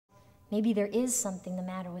Maybe there is something the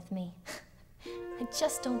matter with me. I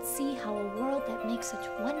just don't see how a world that makes such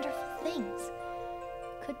wonderful things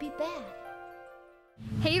could be bad.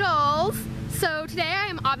 Hey dolls! So today I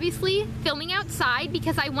am obviously filming outside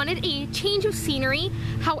because I wanted a change of scenery.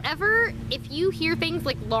 However, if you hear things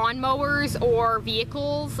like lawnmowers or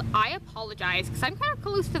vehicles, I apologize because I'm kind of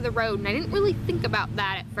close to the road and I didn't really think about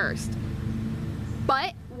that at first.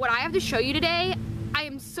 But what I have to show you today, I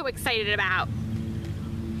am so excited about.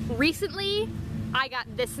 Recently, I got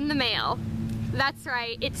this in the mail. That's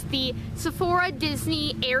right, it's the Sephora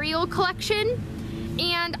Disney Ariel Collection.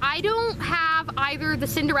 And I don't have either the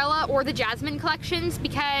Cinderella or the Jasmine collections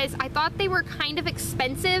because I thought they were kind of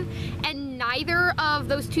expensive and neither of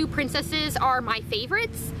those two princesses are my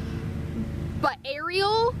favorites. But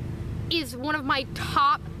Ariel is one of my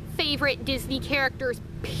top favorite Disney characters,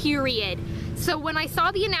 period. So when I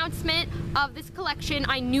saw the announcement of this collection,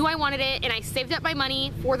 I knew I wanted it and I saved up my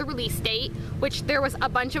money for the release date, which there was a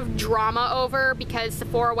bunch of drama over because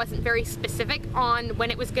Sephora wasn't very specific on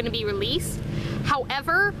when it was going to be released.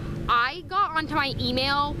 However, I got onto my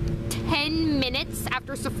email 10 minutes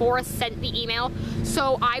after Sephora sent the email,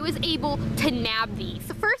 so I was able to nab these.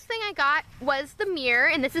 The first thing I got was the mirror,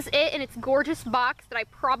 and this is it in its gorgeous box that I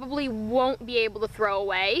probably won't be able to throw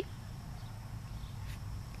away.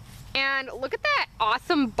 And look at that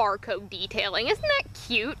awesome barcode detailing. Isn't that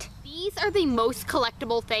cute? These are the most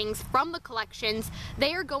collectible things from the collections.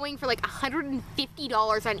 They are going for like $150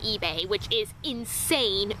 on eBay, which is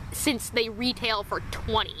insane since they retail for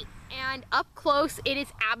 $20. And up close, it is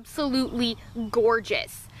absolutely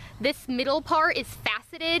gorgeous. This middle part is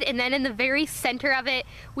faceted, and then in the very center of it,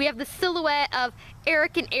 we have the silhouette of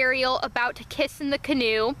Eric and Ariel about to kiss in the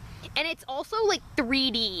canoe. And it's also like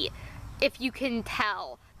 3D, if you can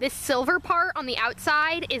tell. This silver part on the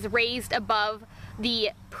outside is raised above the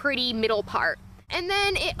pretty middle part. And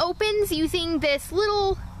then it opens using this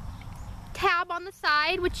little tab on the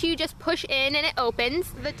side, which you just push in and it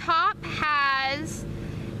opens. The top has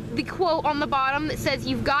the quote on the bottom that says,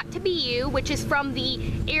 "You've got to be you," which is from the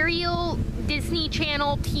Ariel Disney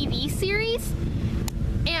Channel TV series.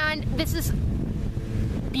 And this is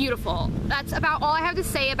beautiful. That's about all I have to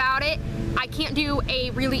say about it. I can't do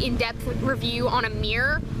a really in-depth review on a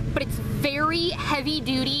mirror, but it's very heavy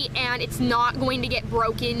duty and it's not going to get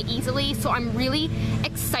broken easily, so I'm really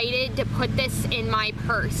excited to put this in my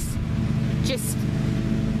purse. Just,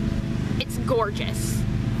 it's gorgeous.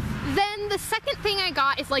 Then the second thing I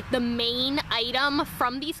got is like the main item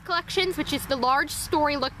from these collections, which is the large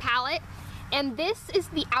Storylook palette. And this is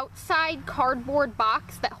the outside cardboard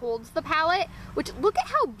box that holds the palette, which look at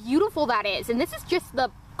how beautiful that is. And this is just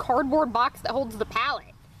the cardboard box that holds the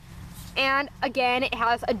palette. And again, it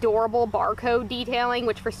has adorable barcode detailing,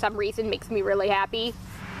 which for some reason makes me really happy.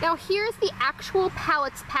 Now here's the actual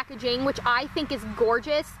palette's packaging, which I think is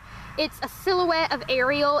gorgeous. It's a silhouette of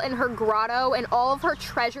Ariel in her grotto, and all of her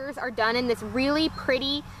treasures are done in this really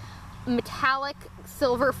pretty metallic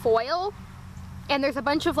silver foil. And there's a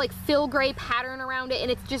bunch of like filigree pattern around it,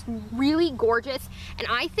 and it's just really gorgeous. And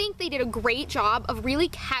I think they did a great job of really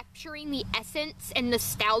capturing the essence and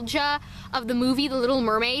nostalgia of the movie The Little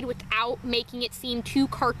Mermaid without making it seem too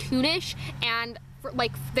cartoonish and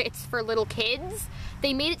like it's for little kids.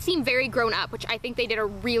 They made it seem very grown up, which I think they did a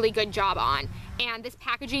really good job on. And this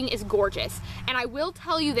packaging is gorgeous. And I will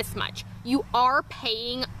tell you this much, you are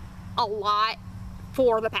paying a lot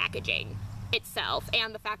for the packaging itself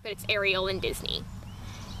and the fact that it's Ariel and Disney.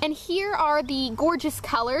 And here are the gorgeous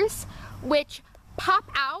colors which pop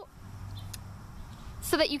out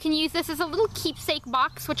so that you can use this as a little keepsake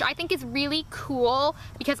box, which I think is really cool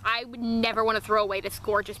because I would never want to throw away this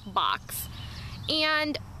gorgeous box.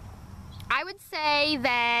 And I would say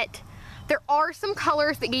that there are some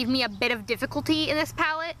colors that gave me a bit of difficulty in this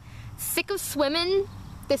palette. Sick of Swimming,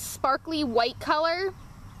 this sparkly white color,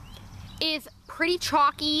 is pretty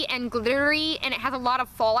chalky and glittery and it has a lot of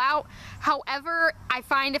fallout. However, I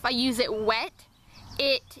find if I use it wet,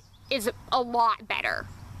 it is a lot better.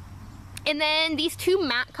 And then these two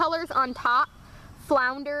matte colors on top,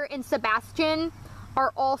 Flounder and Sebastian,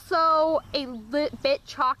 are also a bit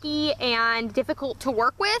chalky and difficult to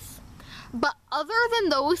work with. But other than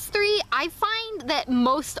those three, I find that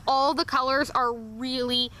most all the colors are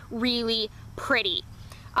really, really pretty.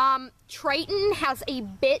 Triton has a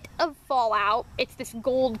bit of fallout. It's this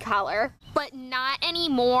gold color, but not any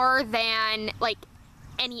more than like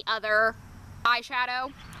any other eyeshadow.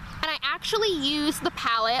 And I actually used the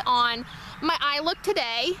palette on my eye look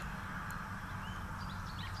today.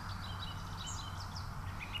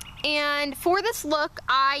 And for this look,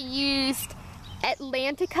 I used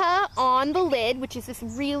Atlantica on the lid, which is this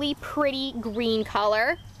really pretty green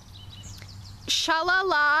color.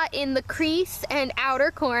 Shalala in the crease and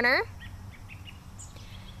outer corner.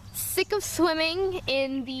 Sick of Swimming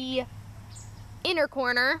in the inner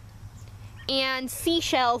corner. And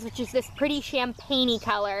Seashells, which is this pretty champagne-y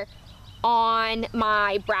color, on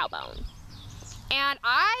my brow bone. And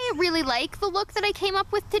I really like the look that I came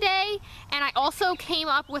up with today, and I also came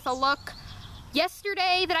up with a look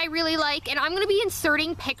yesterday that I really like, and I'm going to be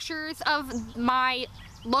inserting pictures of my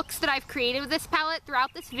looks that I've created with this palette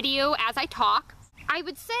throughout this video as I talk. I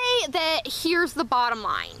would say that here's the bottom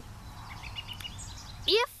line.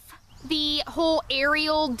 If the whole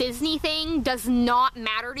Ariel Disney thing does not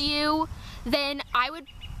matter to you, then I would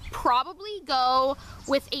probably go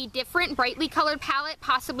with a different brightly colored palette,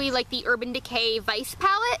 possibly like the Urban Decay Vice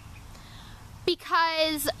palette,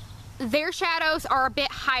 because their shadows are a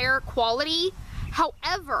bit higher quality.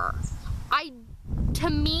 However, to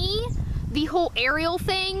me, the whole Ariel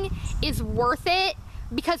thing is worth it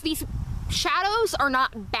because these shadows are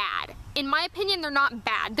not bad. In my opinion, they're not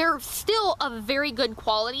bad. They're still of very good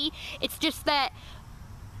quality. It's just that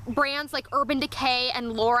brands like Urban Decay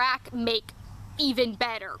and Lorac make even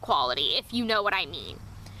better quality, if you know what I mean.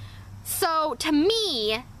 So to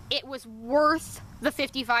me, it was worth the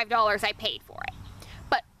 $55 I paid for it.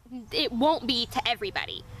 But it won't be to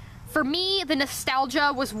everybody. For me, the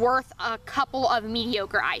nostalgia was worth a couple of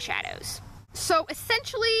mediocre eyeshadows. So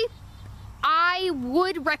essentially, I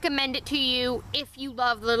would recommend it to you if you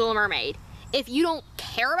love The Little Mermaid. If you don't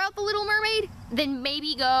care about The Little Mermaid, then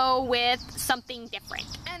maybe go with something different.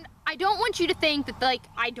 And I don't want you to think that, like,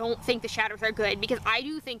 I don't think the shadows are good, because I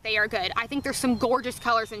do think they are good. I think there's some gorgeous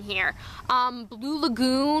colors in here. Blue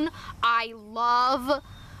Lagoon, I love.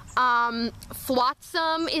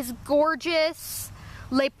 Flotsam is gorgeous.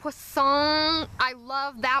 Les Poissons, I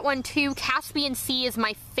love that one too. Caspian Sea is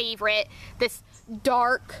my favorite. This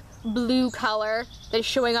dark blue color that is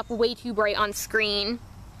showing up way too bright on screen.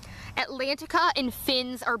 Atlantica and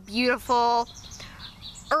Fins are beautiful.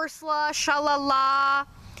 Ursula, Shalala.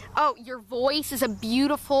 Oh, Your Voice is a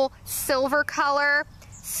beautiful silver color.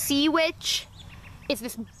 Sea Witch is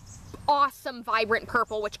this awesome vibrant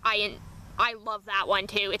purple, which I love that one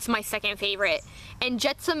too. It's my second favorite. And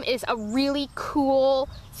Jetsam is a really cool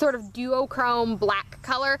sort of duochrome black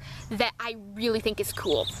color that I really think is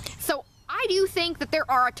cool. So I do think that there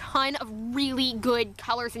are a ton of really good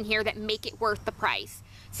colors in here that make it worth the price.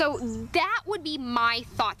 So that would be my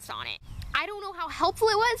thoughts on it. I don't know how helpful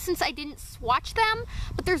it was since I didn't swatch them,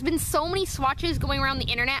 but there's been so many swatches going around the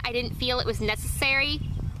internet, I didn't feel it was necessary.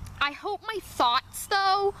 I hope my thoughts,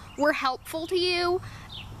 though, were helpful to you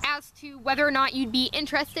as to whether or not you'd be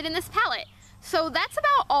interested in this palette. So that's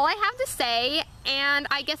about all I have to say, and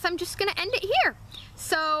I guess I'm just gonna end it here.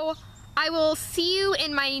 So I will see you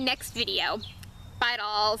in my next video. Bye,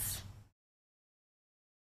 dolls.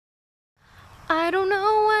 I don't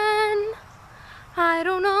know when, I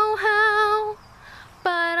don't know how,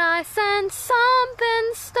 but I sense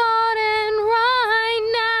something starting right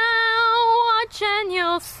now. Watch and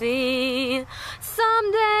you'll see,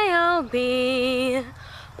 someday I'll be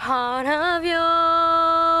part of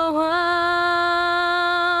your world.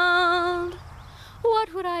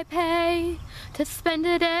 What would I pay to spend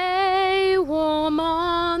a day warm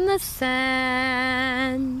on the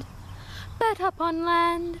sand? Bet up on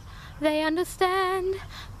land, they understand,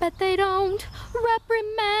 but they don't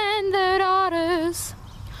reprimand their daughters.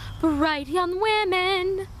 Bright young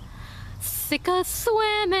women, sick of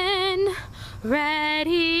swimming,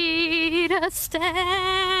 ready to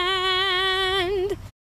stand.